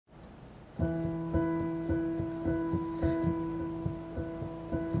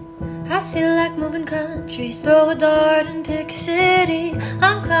feel like moving countries, throw a dart and pick a city.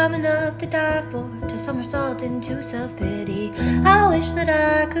 I'm climbing up the dive board to somersault into self-pity. I wish that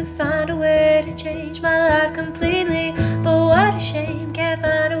I could find a way to change my life completely, but what a shame, can't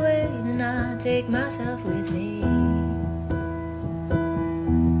find a way to not take myself with me.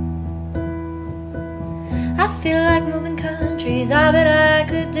 I feel like moving countries, I bet I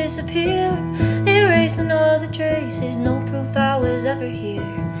could disappear, erasing all the traces, no proof I was ever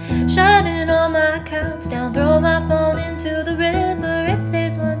here. Shutting all my accounts down, throw my phone into the river. If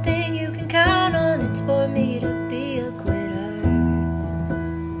there's one thing you can count on, it's for me to be a quitter.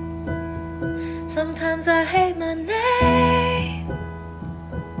 Sometimes I hate my name,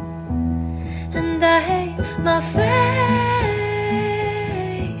 and I hate my face.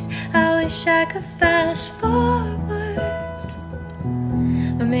 I wish I could fast forward,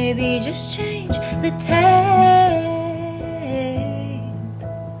 or maybe just change the tape.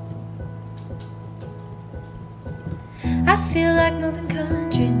 I feel like moving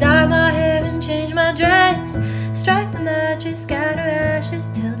countries, dye my hair and change my dress, strike the matches, scatter ashes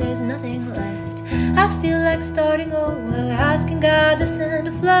till there's nothing left. I feel like starting over, asking God to send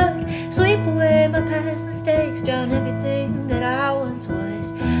a flood, sweep away my past mistakes, drown everything that I once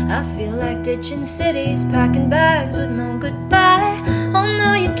was. I feel like ditching cities, packing bags with no goodbye. Oh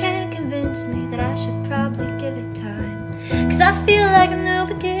no, you can't convince me that I should probably give it time, 'cause I feel like new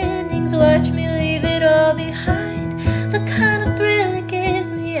beginnings, watch me leave it all behind. The kind of thrill it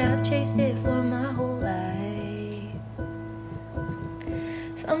gives me, I've chased it for my whole life.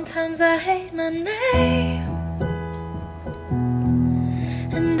 Sometimes I hate my name,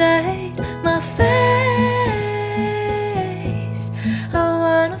 and I hate my face. I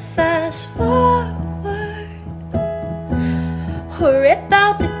wanna fast forward, or rip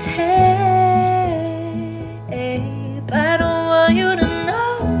out the tape. I don't want you to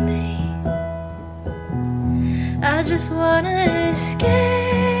know me, I just wanna escape.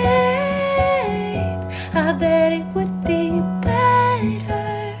 I bet it would be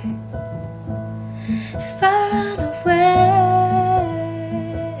better if I run away,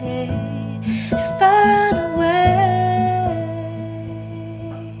 if I run away.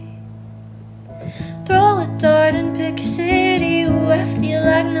 Throw a dart and pick a city. Ooh, I feel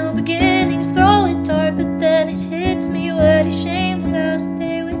like no beginnings. Throw a dart, but then it hits me. What a shame that I'll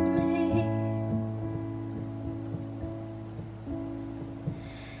stay with me.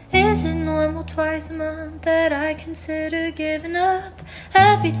 Is it normal twice a month that I consider giving up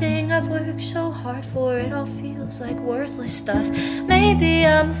everything I've worked so hard for? It all feels like worthless stuff. Maybe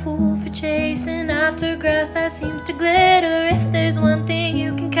I'm a fool for chasing after grass that seems to glitter. If there's one thing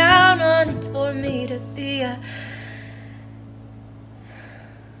you can count on, it's for me to be a